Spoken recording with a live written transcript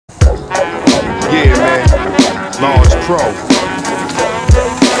Large Pro.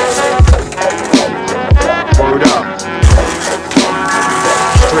 Word up.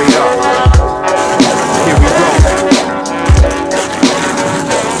 Straight up. Here we go.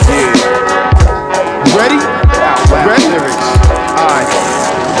 Yeah. Ready? Ready? Lyrics. Alright.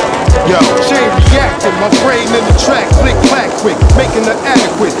 Yo, chain reacting, my brain in the track, click clack quick, making the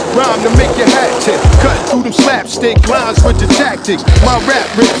adequate rhyme to make your hat tip. Cutting through them slapstick lines with the tactics. My rap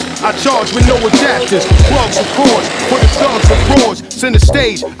rips, I charge with no adapters. Plugs and chords, for the thugs and roars. Center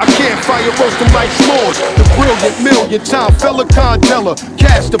stage, I can't fire roast them like s'mores. The brilliant million time fella Condella.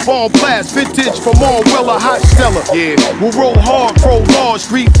 Cast the bomb blast, vintage from all Weller, hot Stella. Yeah, we'll roll hard, pro large,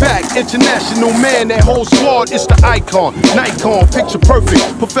 street back. International man, that whole squad is the icon. Nikon, picture perfect.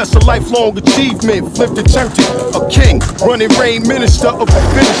 Professor lifelong achievement, flipped and turned it. A king, running rain minister of the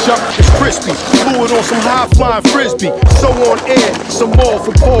finish up. It's crispy, fluid on some high flying frisbee. So on air, some more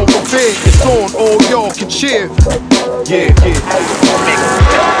for Paul Revere. It's on, all y'all can cheer. Yeah, yeah.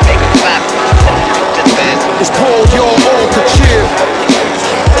 Make a clap. It's Paul, y'all all can cheer.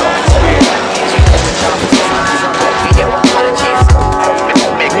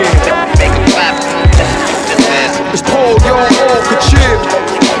 Make a clap. It's Paul, y'all all can cheer.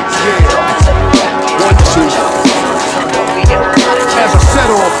 Yeah. 1, 2. As I set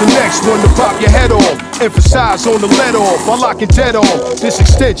off, the next one to pop your head off. Emphasize on the let off, while locking dead on this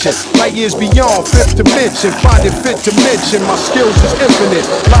extension. Light years beyond, fifth dimension. Find it fit to mention, my skills is infinite.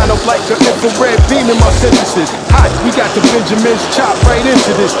 Line up like the infrared beam in my sentences. Hot, we got the Benjamins chopped right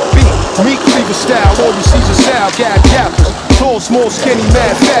into this beat. Meat cleaver style, all you see's a style, gab gappers. Tall, small, skinny,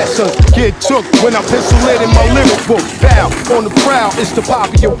 mad, fast sons. Get took when I pencil it in my lyric book. Bow, on the prowl, it's the pop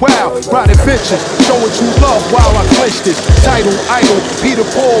of your wow. Ride adventures, showing true love while I clench this. Title, idol, Peter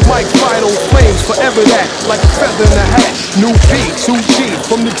Paul, Mike, final flames, forever that, like a feather in a hat. New beat, 2G,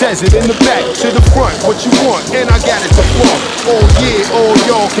 from the desert in the back to the front. What you want, and I got it to flaunt. All year, all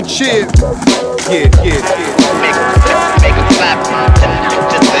y'all can cheer. Yeah, yeah, yeah. Make a clap.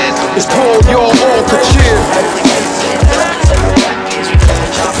 It's Paul, y'all all can cheer.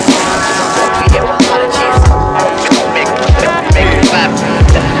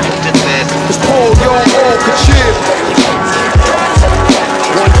 It's Paul, y'all all can cheer.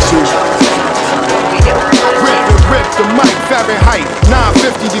 1, 2. Rip the mic, Fahrenheit,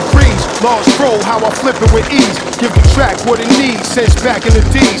 950 degrees. Large Pro, how I flip it with ease. Give the track what it needs, since back in the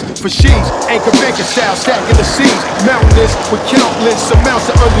D's. For she's, anchor banker style, stacking the seas. Mountainous with countless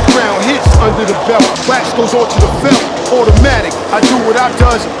amounts of underground hits under the belt. Wax goes onto the felt, automatic. I do what I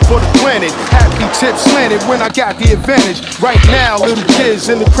does for the planet. Happy tips slanted when I got the advantage. Right now, little kids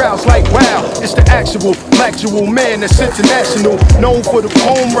in the crowds like wow. It's the actual man that's international. Known for the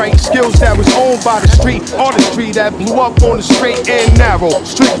poem writing skills that was owned by the street artistry that blew up on the straight and narrow.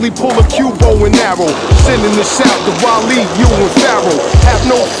 Strictly pull a cubo and arrow. Sending this out to Wally, you and Pharaoh. Have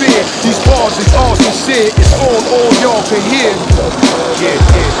no fear, these bars is all sincere. It's on, all y'all can hear.